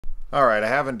All right, I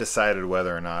haven't decided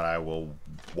whether or not I will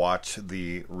watch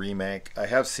the remake. I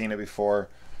have seen it before,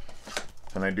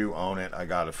 and I do own it. I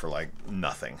got it for like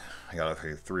nothing. I got it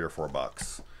for $3 or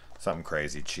 $4, something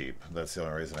crazy cheap. That's the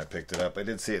only reason I picked it up. I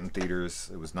did see it in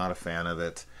theaters. I was not a fan of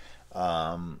it.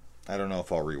 I don't know if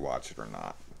I'll rewatch it or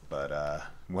not, but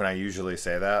when I usually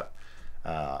say that,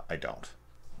 I don't.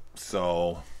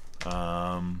 So,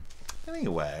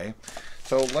 anyway,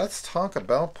 so let's talk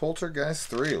about Poltergeist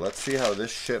 3. Let's see how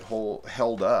this shithole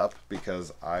held up,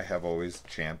 because I have always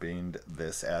championed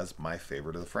this as my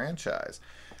favorite of the franchise.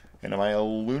 And am I a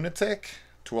lunatic?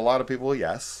 To a lot of people,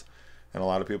 yes. And a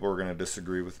lot of people are going to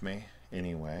disagree with me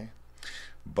anyway.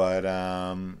 But,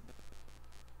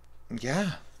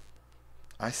 yeah,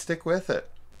 I stick with it.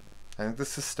 I think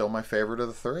this is still my favorite of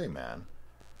the three, man.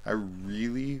 I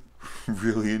really,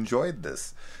 really enjoyed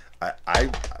this.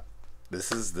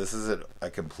 This is a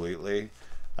completely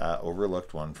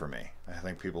overlooked one for me. I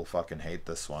think people fucking hate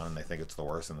this one and they think it's the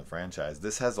worst in the franchise.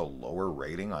 This has a lower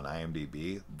rating on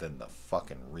IMDb than the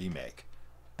fucking remake.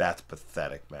 That's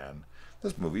pathetic, man.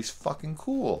 This movie's fucking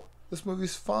cool. This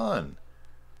movie's fun.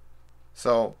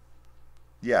 So,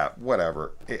 yeah,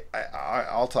 whatever.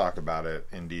 I'll talk about it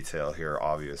in detail here,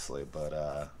 obviously, but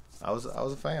I was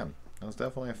a fan. I was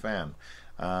definitely a fan.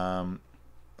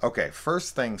 Okay,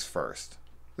 first things first.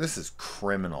 This is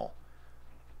criminal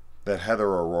that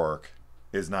Heather O'Rourke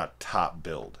is not top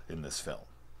billed in this film.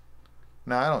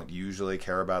 Now, I don't usually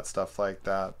care about stuff like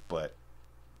that, but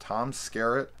Tom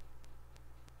Skerritt,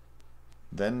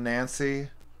 then Nancy,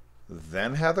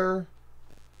 then Heather?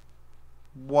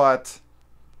 What?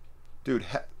 Dude,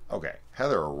 okay,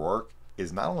 Heather O'Rourke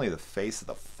is not only the face of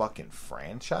the fucking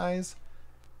franchise,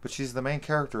 but she's the main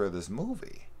character of this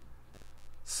movie.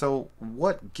 So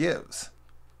what gives?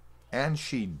 And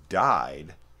she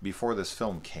died before this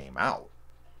film came out,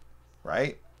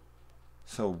 right?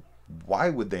 So why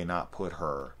would they not put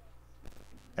her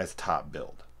as top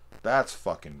billed? That's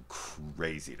fucking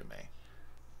crazy to me.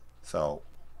 So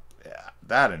yeah,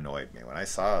 that annoyed me. When I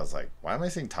saw it, I was like, why am I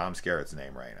seeing Tom Skerritt's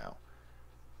name right now?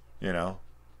 You know?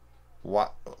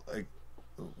 What? Like,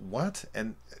 what?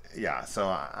 And yeah, so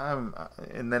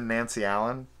and then Nancy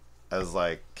Allen as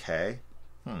like Kay.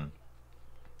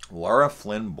 Laura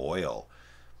Flynn Boyle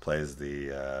plays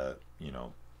the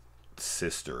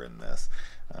sister in this.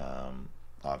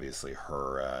 Obviously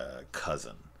her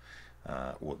cousin,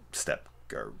 step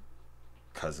or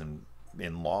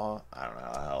cousin-in-law. I don't know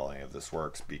how any of this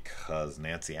works, because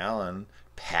Nancy Allen,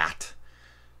 Pat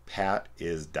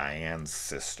is Diane's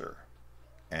sister.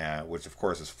 Which of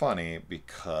course is funny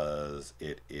because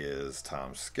it is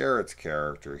Tom Skerritt's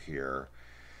character here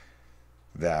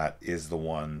that is the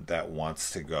one that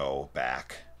wants to go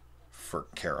back for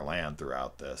Carol Ann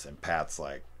throughout this, and Pat's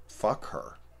like, fuck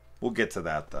her. We'll get to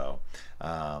that though.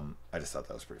 I just thought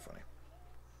that was pretty funny.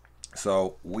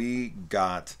 So we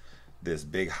got this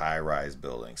big high-rise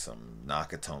building, some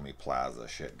Nakatomi Plaza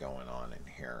shit going on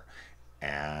in here,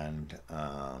 and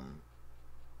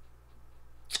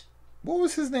what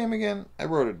was his name again? I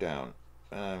wrote it down.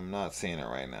 I'm not seeing it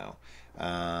right now.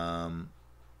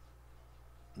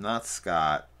 Not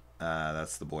Scott.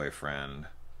 That's the boyfriend.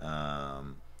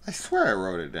 I swear I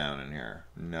wrote it down in here.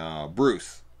 No,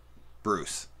 Bruce.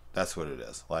 That's what it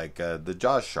is. Like the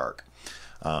Jaws shark.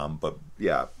 But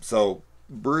yeah, so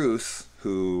Bruce,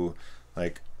 who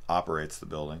like operates the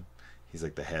building, he's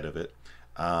like the head of it.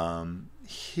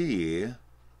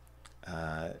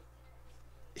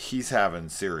 He's having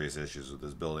serious issues with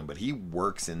this building, but he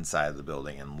works inside the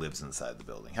building and lives inside the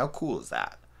building. How cool is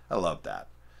that? I love that.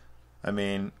 I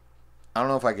mean, I don't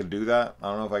know if I could do that. I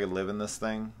don't know if I could live in this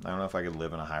thing. I don't know if I could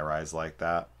live in a high-rise like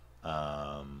that.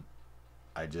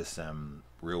 I just am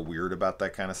real weird about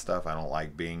that kind of stuff. I don't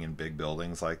like being in big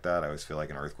buildings like that. I always feel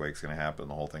like an earthquake's going to happen.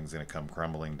 The whole thing's going to come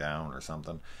crumbling down or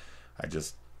something. I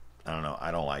don't know. I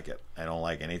don't like it. I don't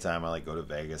like anytime I like go to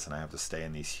Vegas and I have to stay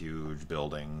in these huge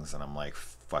buildings and I'm like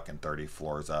fucking 30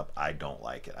 floors up. I don't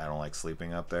like it. I don't like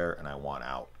sleeping up there, and I want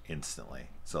out instantly.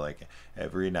 So like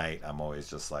every night I'm always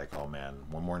just like, oh man,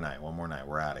 one more night,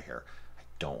 we're out of here. I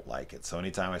don't like it. So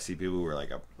anytime I see people who are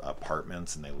like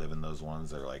apartments and they live in those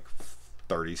ones that are like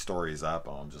 30 stories up,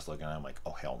 I'm just looking at them like,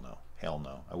 oh hell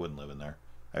no, I wouldn't live in there.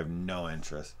 I have no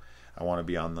interest. I want to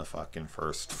be on the fucking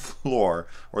first floor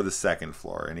or the second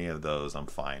floor. Any of those I'm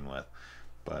fine with.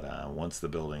 But once the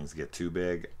buildings get too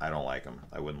big, I don't like them.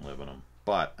 I wouldn't live in them.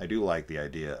 But I do like the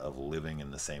idea of living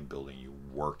in the same building you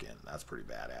work in. That's pretty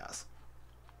badass.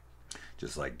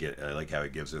 Just like I like how he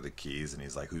gives her the keys and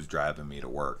he's like, who's driving me to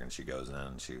work? And she goes in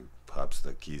and she pops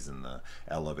the keys in the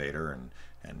elevator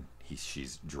and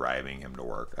she's driving him to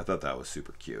work. I thought that was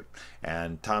super cute.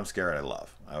 And Tom Skerritt, I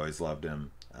love. I always loved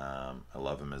him. I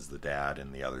love him as the dad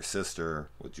in The Other Sister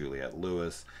with Juliette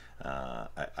Lewis. I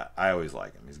always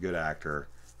like him. He's a good actor,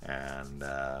 and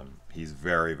he's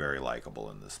very, very likable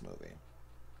in this movie.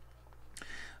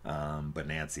 But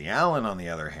Nancy Allen, on the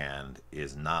other hand,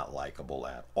 is not likable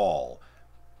at all.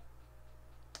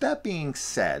 That being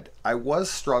said, I was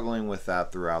struggling with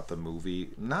that throughout the movie.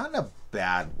 Not in a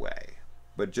bad way,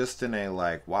 but just in a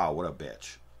like, wow, what a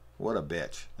bitch. What a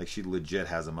bitch. Like, she legit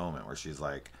has a moment where she's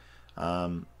like,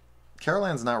 Carol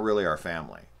Ann's not really our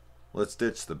family. Let's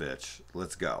ditch the bitch.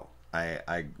 Let's go.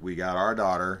 We got our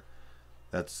daughter.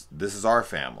 This is our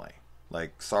family.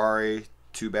 Like, sorry,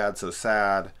 too bad, so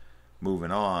sad.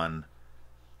 Moving on.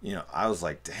 You know, I was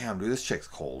like, damn, dude, this chick's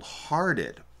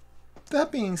cold-hearted.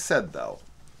 That being said, though,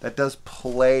 that does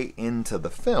play into the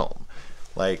film.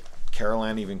 Like, Carol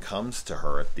Ann even comes to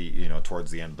her at the,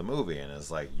 towards the end of the movie and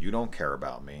is like, you don't care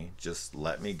about me. Just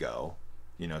let me go.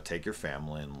 Take your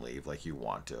family and leave like you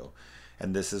want to.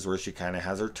 And this is where she kind of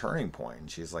has her turning point.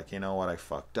 And she's like, you know what? I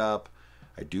fucked up.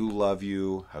 I do love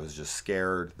you. I was just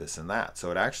scared, this and that.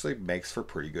 So it actually makes for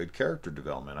pretty good character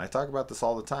development. I talk about this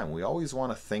all the time. We always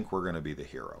want to think we're going to be the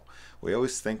hero. We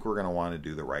always think we're going to want to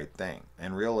do the right thing.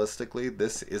 And realistically,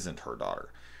 this isn't her daughter.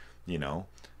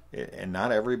 And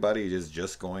not everybody is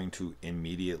just going to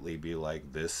immediately be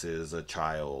like, this is a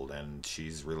child and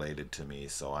she's related to me,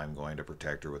 so I'm going to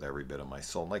protect her with every bit of my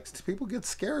soul. Like, people get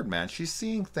scared, man. She's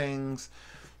seeing things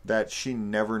that she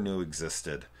never knew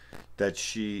existed, that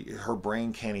her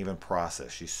brain can't even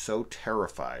process. She's so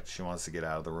terrified she wants to get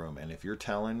out of the room. And if you're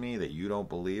telling me that you don't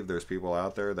believe there's people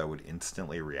out there that would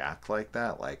instantly react like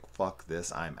that, like, fuck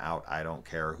this, I'm out, I don't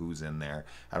care who's in there,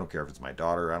 I don't care if it's my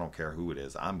daughter, I don't care who it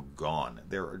is, I'm gone.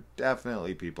 There are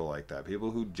definitely people like that,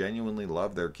 people who genuinely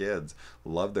love their kids,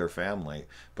 love their family,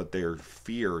 but their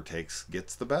fear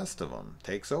gets the best of them,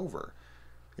 takes over.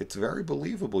 It's very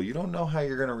believable. You don't know how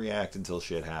you're going to react until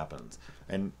shit happens.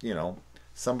 And,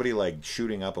 somebody like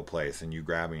shooting up a place and you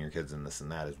grabbing your kids and this and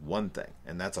that is one thing.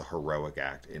 And that's a heroic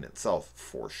act in itself,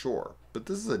 for sure. But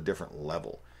this is a different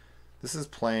level. This is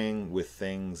playing with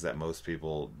things that most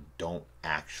people don't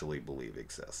actually believe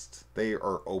exist. They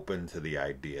are open to the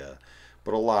idea.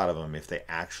 But a lot of them, if they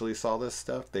actually saw this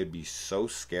stuff, they'd be so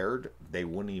scared they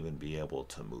wouldn't even be able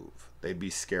to move. They'd be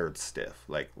scared stiff,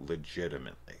 like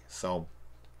legitimately. So,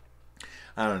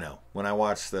 I don't know. When I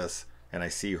watch this, and I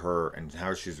see her and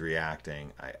how she's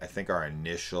reacting, I think our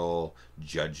initial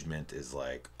judgment is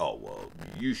like, oh, well,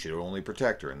 you should only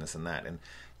protect her and this and that. And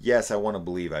yes, I want to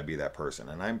believe I'd be that person.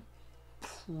 And I'm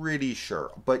pretty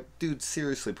sure. But, dude,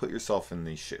 seriously, put yourself in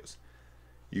these shoes.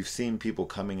 You've seen people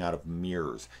coming out of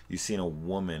mirrors. You've seen a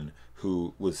woman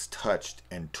who was touched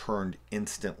and turned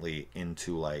instantly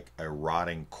into like a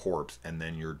rotting corpse, and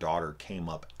then your daughter came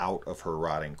up out of her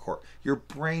rotting corpse. Your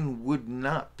brain would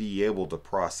not be able to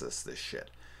process this shit.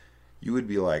 You would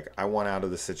be like, I want out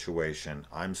of the situation.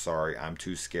 I'm sorry. I'm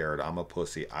too scared. I'm a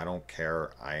pussy. I don't care.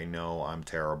 I know I'm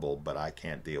terrible, but I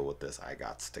can't deal with this. I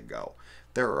gots to go.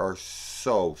 There are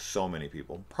so many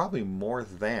people, probably more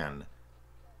than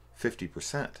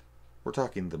 50%. We're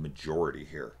talking the majority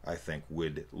here, I think,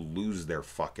 would lose their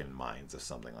fucking minds if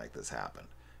something like this happened.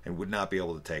 And would not be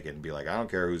able to take it and be like, I don't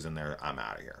care who's in there, I'm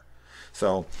out of here.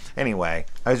 So, anyway,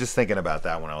 I was just thinking about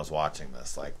that when I was watching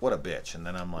this. Like, what a bitch. And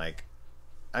then I'm like,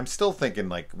 I'm still thinking,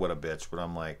 like, what a bitch. But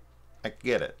I'm like, I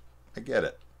get it. I get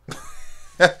it.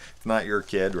 It's not your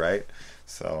kid, right?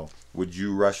 So, would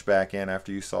you rush back in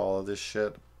after you saw all of this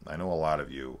shit? I know a lot of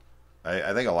you.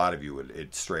 I think a lot of you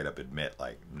would straight up admit,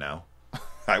 like, no,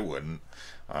 I wouldn't.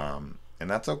 And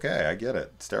that's okay. I get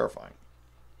it. It's terrifying.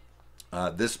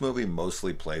 This movie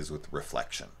mostly plays with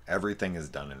reflection. Everything is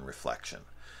done in reflection.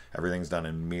 Everything's done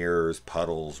in mirrors,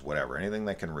 puddles, whatever. Anything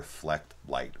that can reflect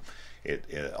light.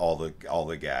 All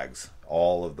the gags,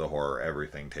 all of the horror,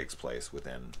 everything takes place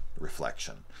within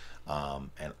reflection.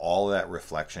 And all of that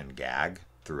reflection gag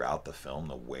throughout the film,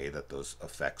 the way that those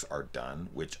effects are done,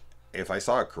 which, if I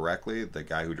saw it correctly, the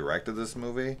guy who directed this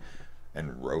movie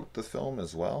and wrote the film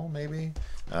as well, maybe.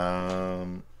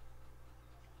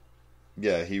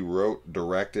 Yeah, he wrote,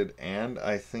 directed, and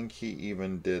I think he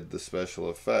even did the special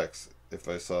effects, if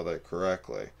I saw that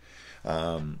correctly.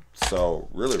 So,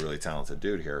 really, really talented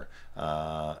dude here.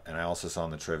 And I also saw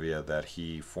in the trivia that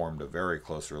he formed a very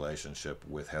close relationship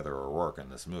with Heather O'Rourke in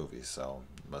this movie. So,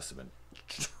 it must have been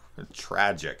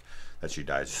tragic that she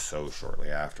died so shortly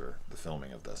after the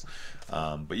filming of this.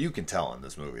 But you can tell in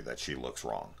this movie that she looks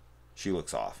wrong. She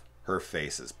looks off. Her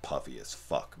face is puffy as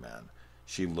fuck, man.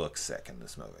 She looks sick in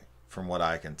this movie. from what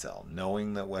I can tell,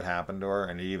 knowing that what happened to her,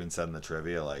 and he even said in the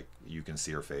trivia, like, you can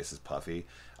see her face is puffy.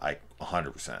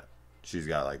 100%. She's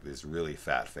got like this really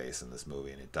fat face in this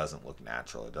movie, and it doesn't look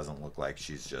natural. It doesn't look like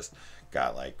she's just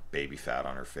got like baby fat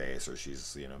on her face, or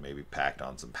she's, you know, maybe packed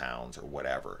on some pounds or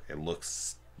whatever. It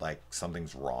looks like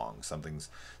something's wrong, something's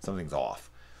off,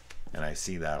 and I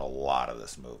see that a lot of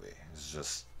this movie. It's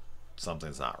just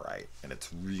something's not right, and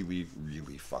it's really,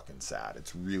 really fucking sad.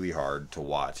 It's really hard to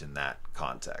watch in that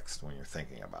context when you're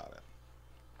thinking about it.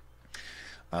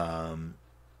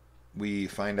 We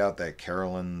find out that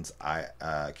Carol Ann's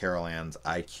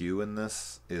IQ in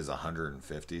this is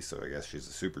 150, so I guess she's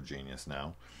a super genius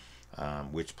now,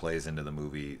 which plays into the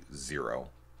movie Zero.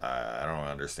 I don't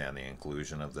understand the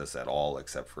inclusion of this at all,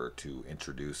 except for to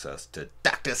introduce us to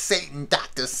Dr. Satan,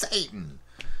 Dr. Satan.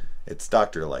 It's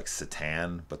Dr. like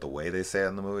Satan, but the way they say it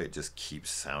in the movie, it just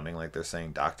keeps sounding like they're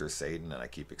saying Dr. Satan, and I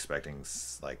keep expecting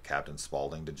like Captain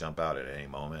Spaulding to jump out at any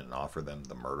moment and offer them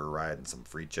the murder ride and some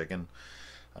free chicken.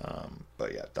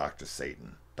 But yeah, Dr.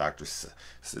 Satan.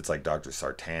 It's like Dr.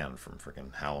 Sartan from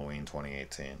freaking Halloween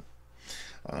 2018.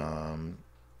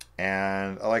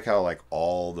 And I like how like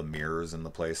all the mirrors in the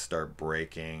place start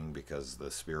breaking because the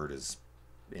spirit is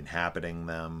inhabiting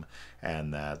them,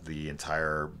 and that the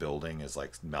entire building is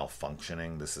like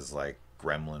malfunctioning. This is like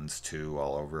Gremlins 2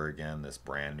 all over again. This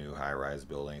brand new high-rise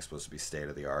building is supposed to be state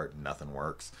of the art, and nothing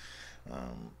works.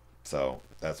 So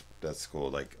that's cool.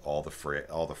 Like all the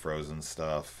frozen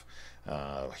stuff,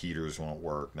 heaters won't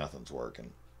work. Nothing's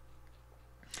working.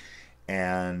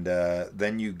 And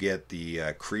then you get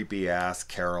the creepy ass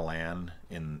Carol Ann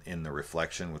in the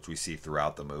reflection, which we see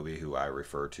throughout the movie, who I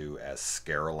refer to as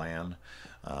Scarol Ann.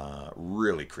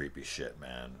 Really creepy shit,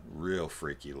 man. Real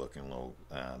freaky looking little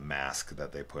mask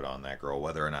that they put on that girl.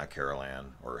 Whether or not Carol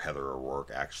Ann or Heather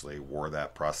O'Rourke actually wore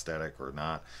that prosthetic or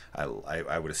not,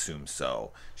 I would assume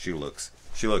so. She looks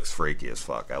freaky as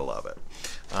fuck. I love it.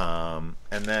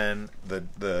 And then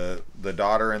the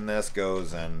daughter in this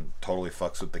goes and totally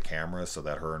fucks with the camera so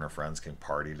that her and her friends can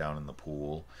party down in the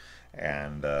pool.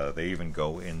 And they even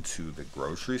go into the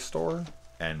grocery store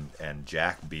and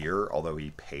jack beer, although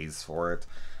he pays for it.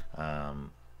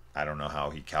 I don't know how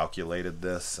he calculated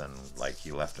this, and like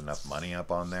he left enough money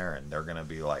up on there, and they're gonna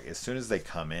be like, as soon as they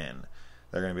come in,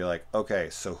 they're gonna be like, okay,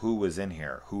 so who was in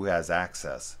here? Who has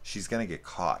access? She's gonna get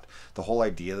caught. The whole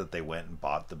idea that they went and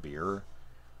bought the beer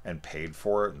and paid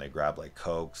for it, and they grabbed like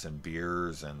Cokes and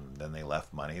beers, and then they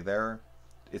left money there,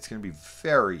 it's gonna be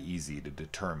very easy to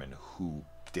determine who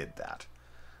did that.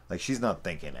 Like, she's not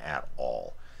thinking at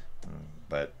all.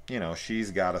 But, you know,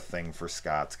 she's got a thing for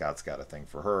Scott. Scott's got a thing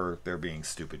for her. They're being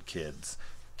stupid kids.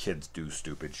 Kids do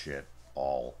stupid shit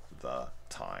all the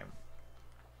time.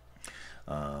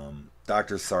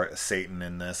 Dr. Satan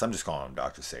in this. I'm just calling him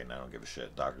Dr. Satan. I don't give a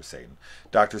shit. Dr. Satan.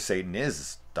 Dr. Satan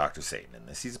is Dr. Satan in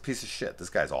this. He's a piece of shit. This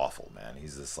guy's awful, man.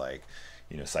 He's this, like,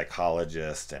 you know,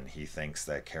 psychologist, and he thinks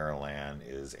that Carol Ann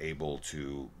is able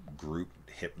to group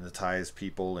hypnotize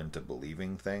people into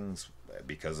believing things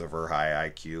because of her high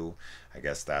IQ. I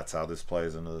guess that's how this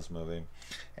plays into this movie.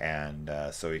 And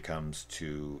so he comes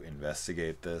to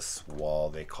investigate this while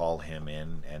they call him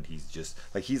in, and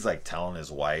he's like telling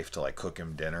his wife to like cook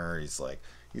him dinner. He's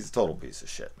a total piece of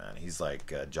shit, man. He's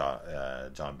like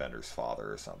John Bender's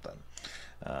father or something.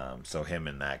 So him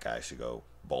and that guy should go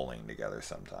bowling together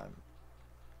sometime.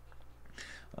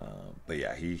 But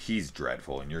yeah, he's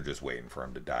dreadful, and you're just waiting for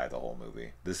him to die the whole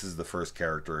movie. This is the first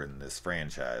character in this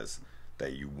franchise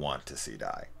that you want to see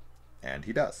die, and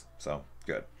he does. So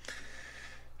good.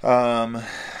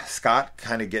 Scott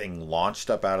kind of getting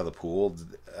launched up out of the pool.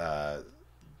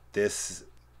 This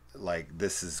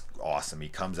is awesome. He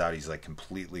comes out, he's like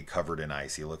completely covered in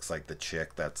ice. He looks like the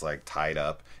chick that's like tied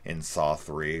up in Saw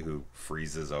 3 who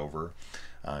freezes over.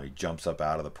 He jumps up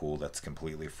out of the pool that's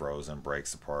completely frozen,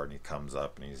 breaks apart, and he comes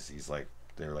up, and he's like,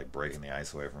 they're like breaking the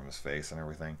ice away from his face and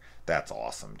everything. That's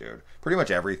awesome, dude. Pretty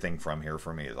much everything from here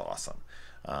for me is awesome.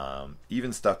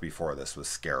 Even stuff before this was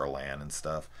Scarol Ann and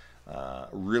stuff.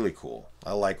 Really cool.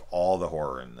 I like all the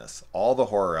horror in this. All the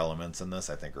horror elements in this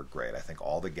I think are great. I think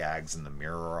all the gags in the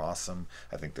mirror are awesome.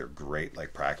 I think they're great,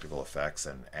 like practical effects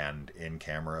and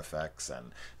in-camera effects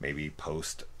and maybe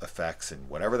post effects and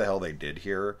whatever the hell they did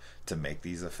here to make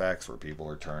these effects where people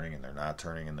are turning and they're not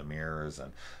turning in the mirrors,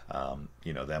 and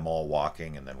you know, them all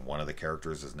walking and then one of the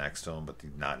characters is next to him but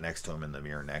not next to him in the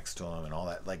mirror next to him and all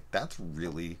that. Like, that's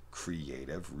really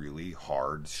creative, really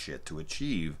hard shit to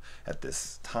achieve at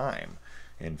this time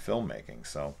in filmmaking.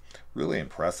 So really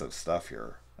impressive stuff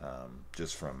here,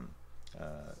 just from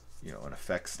you know, an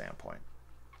effects standpoint.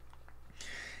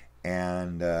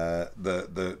 And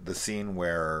the scene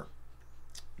where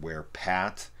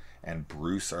Pat and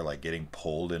Bruce are like getting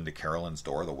pulled into Carolyn's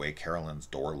door. The way Carolyn's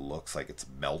door looks like it's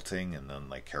melting, and then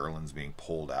like Carolyn's being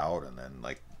pulled out, and then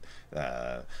like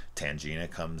Tangina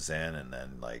comes in and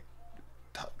then like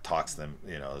talks them,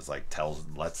 you know, is like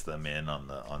lets them in on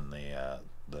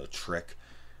the trick,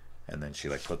 and then she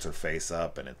like puts her face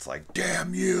up and it's like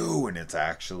damn you, and it's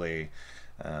actually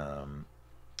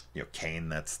you know, Kane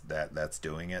that's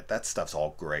doing it. That stuff's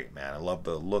all great, man. I love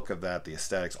the look of that, the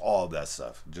aesthetics, all of that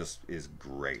stuff just is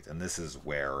great. And this is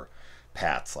where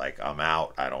Pat's like, I'm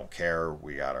out, I don't care,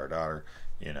 we got our daughter,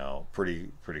 you know,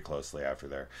 pretty closely after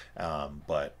there.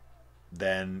 But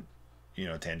then, you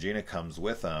know, Tangina comes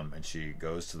with them and she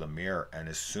goes to the mirror, and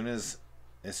as soon as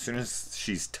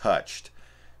she's touched,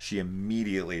 she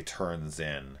immediately turns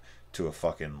in to a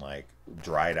fucking like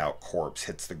dried out corpse,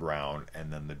 hits the ground,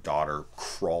 and then the daughter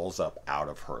crawls up out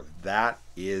of her. That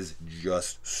is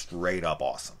just straight up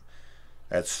awesome.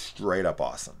 That's straight up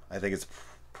awesome. I think it's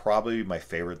probably my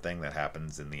favorite thing that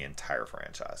happens in the entire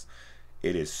franchise.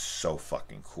 It is so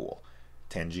fucking cool.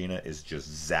 Tangina is just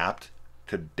zapped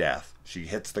to death. She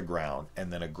hits the ground,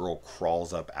 and then a girl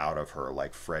crawls up out of her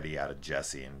like Freddy out of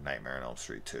Jesse in Nightmare on Elm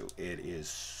Street 2. It is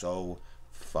so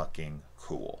fucking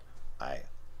cool. I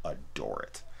adore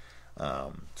it.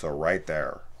 So right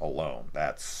there alone,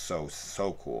 that's so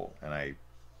cool, and I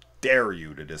dare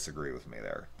you to disagree with me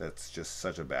there. That's just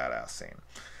such a badass scene.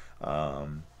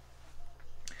 And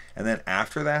then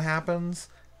after that happens,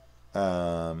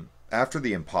 after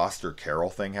the imposter Carol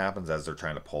thing happens, as they're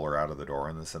trying to pull her out of the door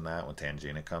and this and that, when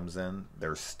Tangina comes in,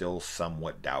 they're still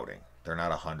somewhat doubting. They're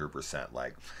not 100%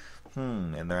 like,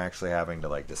 and they're actually having to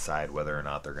like decide whether or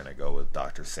not they're going to go with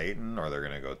Dr. Satan or they're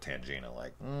going to go with Tangina.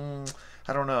 Like,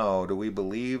 I don't know. Do we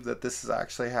believe that this is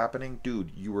actually happening?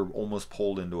 Dude, you were almost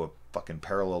pulled into a fucking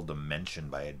parallel dimension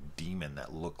by a demon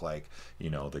that looked like, you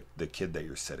know, the kid that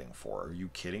you're sitting for. Are you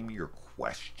kidding me? You're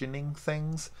questioning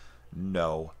things?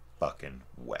 No fucking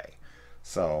way.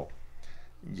 So,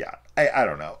 yeah, I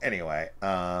don't know. Anyway,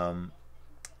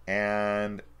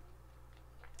 and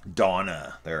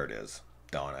Donna, there it is.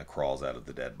 Donna crawls out of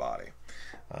the dead body.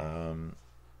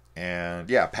 And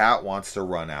yeah, Pat wants to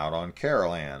run out on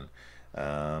Carol Ann.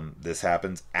 This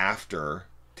happens after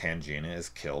Tangina is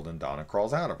killed and Donna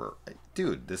crawls out of her.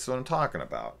 Dude, this is what I'm talking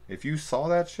about. If you saw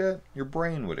that shit, your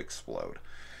brain would explode.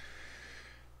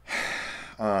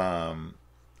 And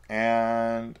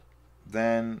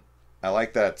then I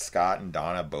like that Scott and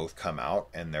Donna both come out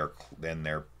and they're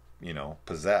you know,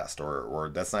 possessed, or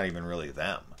that's not even really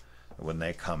them. When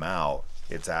they come out,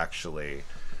 it's actually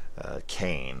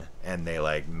Kane, and they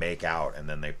like make out, and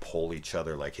then they pull each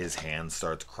other, like his hand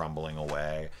starts crumbling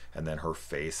away, and then her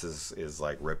face is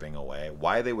like ripping away.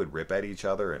 Why they would rip at each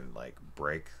other and like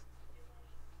break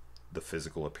the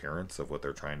physical appearance of what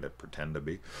they're trying to pretend to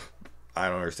be, I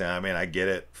don't understand. I mean, I get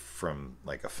it from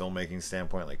like a filmmaking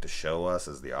standpoint, like to show us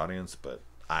as the audience, but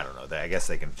I don't know. I guess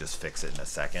they can just fix it in a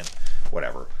second,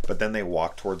 whatever. But then they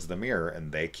walk towards the mirror,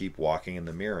 and they keep walking in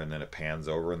the mirror, and then it pans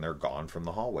over, and they're gone from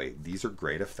the hallway. These are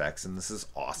great effects, and this is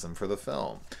awesome for the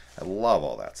film. I love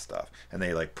all that stuff. And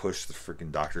they like push the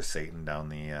freaking Dr. Satan down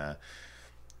the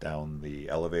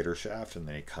elevator shaft, and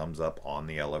then he comes up on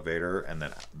the elevator, and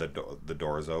then the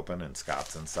doors open, and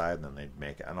Scott's inside, and then they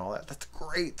make it and all that. That's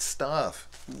great stuff.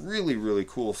 Really, really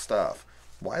cool stuff.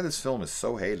 Why this film is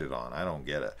so hated on, I don't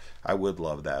get it. I would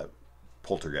love that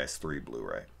Poltergeist 3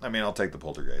 Blu-ray. I mean, I'll take the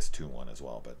Poltergeist 2 one as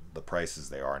well, but the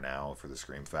prices they are now for the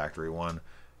Scream Factory one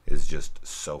is just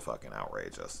so fucking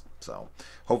outrageous. So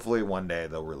hopefully one day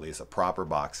they'll release a proper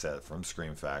box set from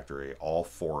Scream Factory, all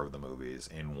 4 of the movies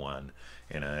in one,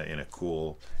 in a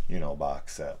cool, you know,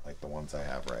 box set like the ones I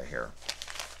have right here.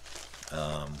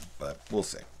 But we'll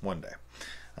see one day.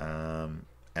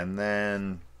 And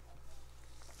then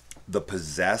the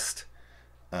possessed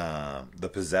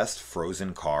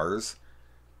frozen cars,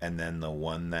 and then the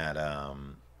one that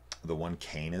the one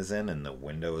Kane is in, and the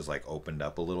window is like opened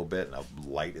up a little bit, and a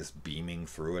light is beaming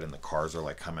through it, and the cars are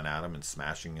like coming at him and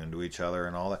smashing into each other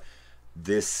and all that.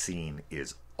 This scene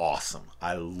is awesome.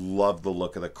 I love the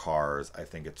look of the cars. I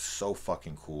think it's so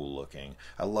fucking cool looking.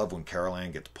 I love when Carol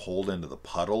Ann gets pulled into the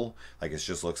puddle, like it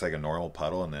just looks like a normal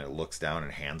puddle, and then it looks down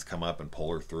and hands come up and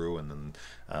pull her through, and then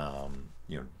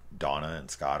you know, Donna and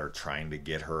Scott are trying to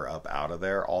get her up out of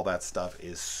there. All that stuff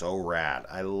is so rad.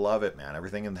 I love it, man.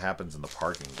 Everything that happens in the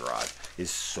parking garage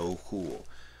is so cool.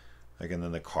 Like, and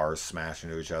then the cars smash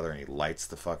into each other, and he lights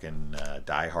the fucking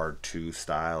Die Hard 2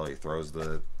 style. He throws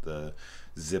the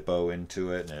Zippo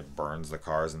into it, and it burns the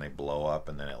cars, and they blow up,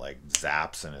 and then it like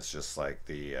zaps, and it's just like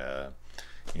the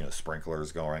you know,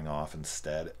 sprinklers going off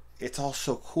instead. it's all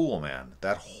so cool, man.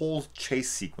 That whole chase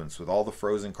sequence with all the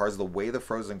frozen cars, the way the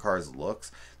frozen cars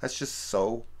looks, that's just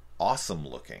so awesome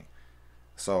looking.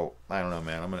 So I don't know,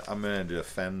 man. I'm gonna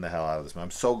defend the hell out of this.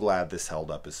 I'm so glad this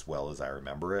held up as well as I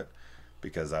remember it,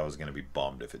 because I was gonna be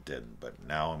bummed if it didn't. But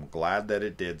now I'm glad that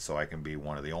it did, so I can be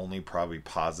one of the only probably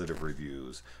positive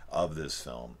reviews of this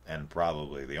film, and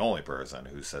probably the only person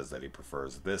who says that he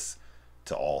prefers this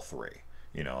to all three.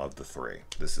 You know, of the three,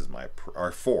 this is my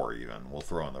or four even. We'll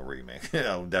throw in the remake.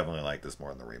 I definitely like this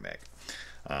more than the remake.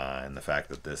 And the fact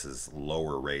that this is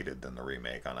lower rated than the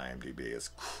remake on IMDb is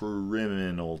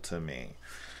criminal to me.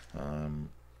 And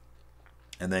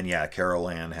then yeah, Carol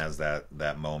Ann has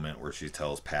that moment where she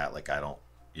tells Pat, like, I don't,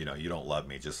 you know, you don't love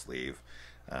me, just leave.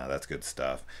 That's good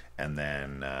stuff. And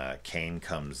then Kane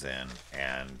comes in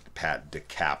and Pat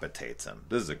decapitates him.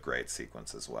 This is a great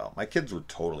sequence as well. My kids were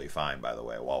totally fine, by the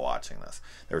way, while watching this.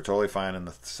 They were totally fine in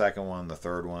the second one, the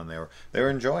third one. They were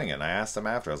enjoying it. And I asked them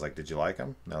after. I was like, "Did you like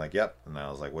them?" And they're like, "Yep." And I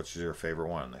was like, "What's your favorite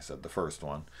one?" And they said the first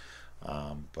one.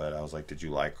 But I was like, "Did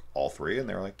you like all three?" And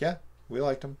they were like, "Yeah, we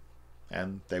liked them."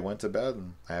 And they went to bed,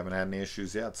 and I haven't had any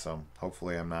issues yet. So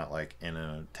hopefully I'm not like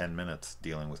in 10 minutes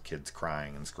dealing with kids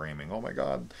crying and screaming, "Oh my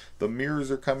God, the mirrors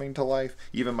are coming to life."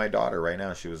 Even my daughter right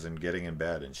now, she was getting in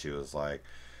bed, and she's like,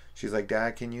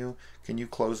 "Dad, can you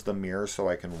close the mirror so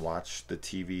I can watch the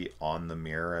TV on the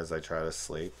mirror as I try to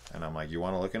sleep?" And I'm like, "You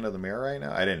want to look into the mirror right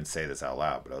now?" I didn't say this out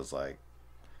loud, but I was like,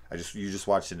 you just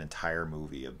watched an entire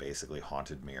movie of basically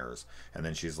haunted mirrors, and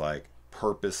then she's like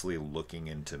purposely looking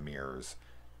into mirrors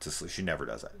to sleep. She never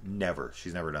does that. Never.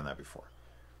 She's never done that before.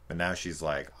 But now she's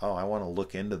like, "Oh, I want to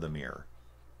look into the mirror."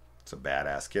 It's a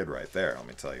badass kid right there. Let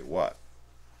me tell you what.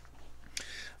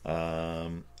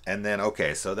 And then,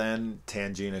 okay, so then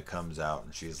Tangina comes out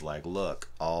and she's like, "Look,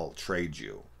 I'll trade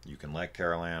you. You can let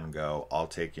Carol Ann go. I'll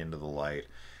take you into the light."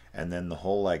 And then the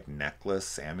whole like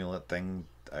necklace amulet thing,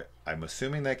 I'm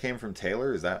assuming that came from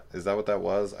Taylor. Is that what that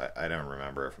was? I don't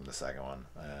remember it from the second one.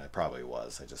 It probably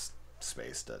was. I just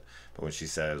spaced it. But when she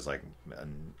said it was like a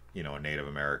Native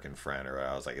American friend, or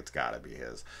I was like, it's got to be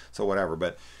his. So whatever.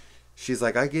 But she's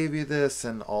like, "I gave you this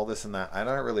and all this and that." I'm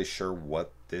not really sure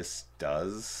what this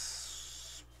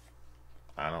does.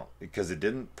 Because it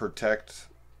didn't protect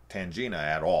Tangina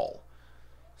at all.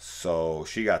 So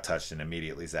she got touched and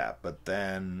immediately zapped. But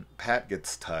then Pat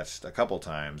gets touched a couple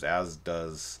times, as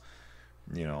does,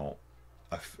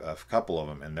 a couple of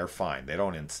them, and they're fine. They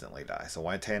don't instantly die. So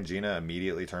why Tangina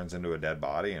immediately turns into a dead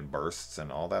body and bursts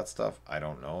and all that stuff, I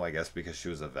don't know. I guess because she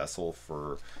was a vessel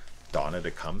for Donna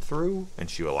to come through, and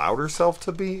she allowed herself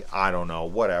to be. I don't know,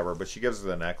 whatever. But she gives her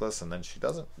the necklace, and then she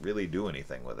doesn't really do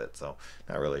anything with it. So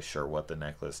not really sure what the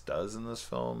necklace does in this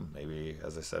film. Maybe,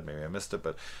 as I said, maybe I missed it,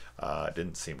 but it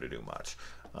didn't seem to do much.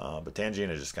 But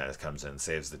Tangina just kind of comes in,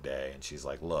 saves the day, and she's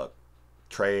like, "Look,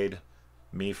 trade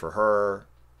me for her."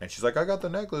 And she's like, "I got the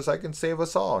necklace. I can save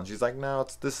us all." And she's like, "No,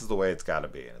 this is the way it's got to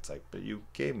be." And it's like, "But you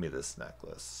gave me this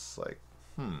necklace." Like,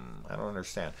 I don't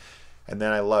understand. And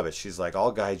then I love it. She's like,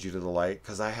 "I'll guide you to the light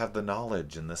because I have the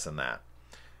knowledge," and this and that.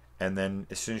 And then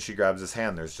as soon as she grabs his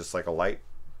hand, there's just like a light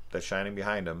that's shining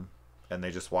behind him, and they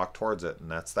just walk towards it, and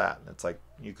that's that. And it's like,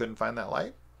 you couldn't find that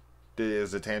light? It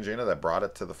was a Tangina that brought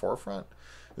it to the forefront.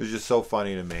 It was just so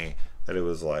funny to me that it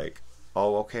was like,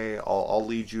 "Oh, okay, I'll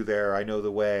lead you there. I know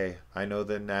the way. I know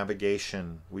the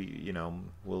navigation.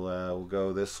 We'll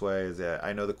go this way.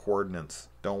 I know the coordinates.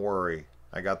 Don't worry.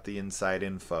 I got the inside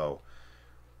info."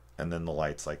 And then the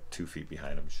light's like 2 feet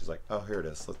behind him. She's like, "Oh, here it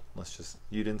is. Let's just."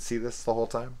 You didn't see this the whole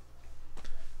time?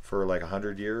 For like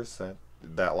 100 years?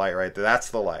 That light right there. That's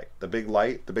the light. The big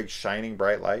light. The big shining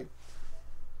bright light.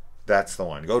 That's the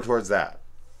one. Go towards that.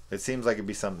 It seems like it'd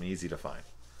be something easy to find.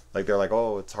 Like they're like,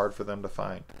 "Oh, it's hard for them to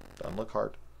find." Doesn't look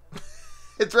hard.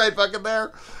 It's right fucking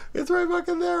there. It's right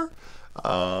fucking there.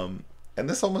 And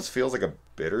this almost feels like a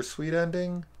bittersweet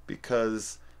ending,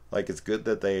 because like it's good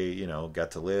that they, got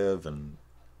to live, and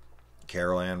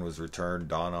Carol Ann was returned,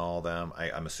 Donna, all them.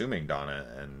 I'm assuming Donna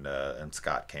and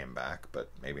Scott came back, but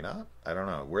maybe not. I don't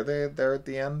know. Were they there at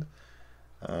the end?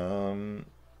 I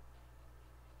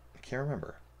can't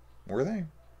remember. Were they?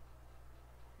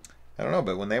 I don't know,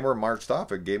 but when they were marched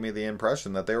off, it gave me the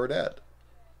impression that they were dead.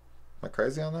 Am I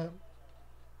crazy on that?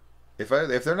 If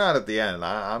they're not at the end,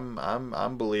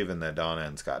 I'm believing that Donna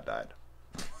and Scott died.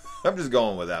 I'm just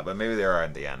going with that, but maybe they are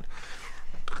at the end.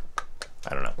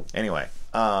 I don't know. Anyway,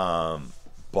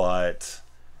 but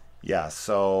yeah,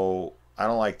 so I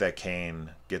don't like that Kane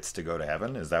gets to go to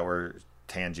heaven. Is that where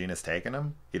Tangina's taking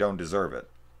him? He don't deserve it.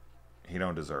 He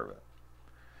don't deserve it.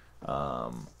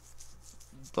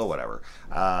 So whatever.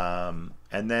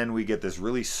 And then we get this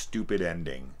really stupid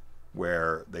ending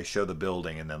where they show the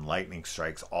building and then lightning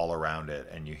strikes all around it,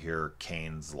 and you hear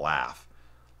Kane's laugh,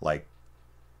 like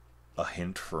a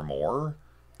hint for more.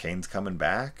 Kane's coming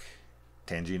back.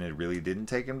 Tangina really didn't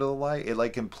take him to the light. It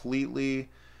like completely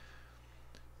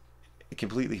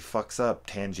fucks up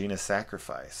Tangina's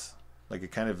sacrifice. Like,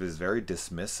 it kind of is very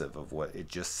dismissive of what it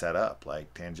just set up.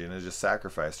 Like, Tangina just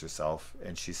sacrificed herself,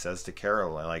 and she says to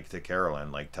Carolyn, like,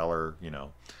 tell her,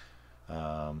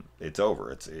 it's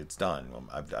over. It's done.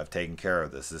 I've taken care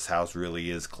of this. This house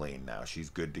really is clean now. She's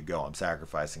good to go. I'm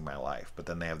sacrificing my life. But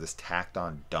then they have this tacked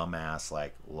on dumbass,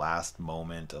 like, last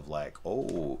moment of like,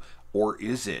 oh, or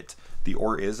is it? The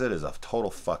or is it is a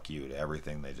total fuck you to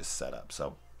everything they just set up.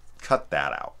 So cut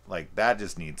that out. Like, that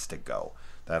just needs to go.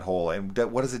 That whole, and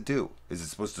what does it do? Is it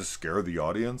supposed to scare the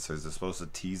audience? Or is it supposed to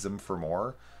tease them for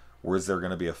more? Or is there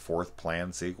going to be a fourth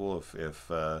planned sequel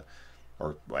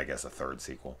or I guess a third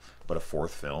sequel, but a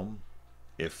fourth film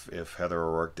if Heather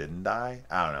O'Rourke didn't die?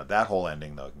 I don't know. That whole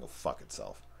ending, though, can go fuck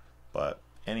itself. But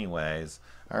anyways,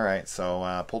 all right,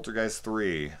 so Poltergeist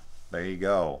 3, there you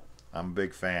go. I'm a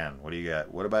big fan. What do you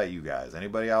got? What about you guys?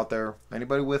 Anybody out there?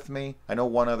 Anybody with me? I know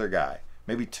one other guy,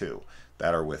 maybe two,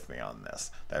 that are with me on this,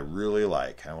 that I really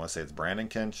like. I want to say it's Brandon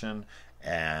Kenshin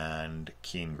and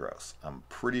Keen Gross. I'm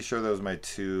pretty sure those are my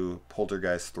two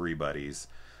Poltergeist 3 buddies.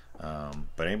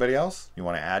 But anybody else? You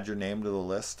want to add your name to the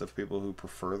list of people who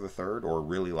prefer the third or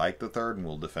really like the third and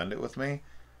will defend it with me?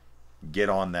 Get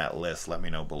on that list. Let me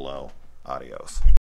know below. Adios.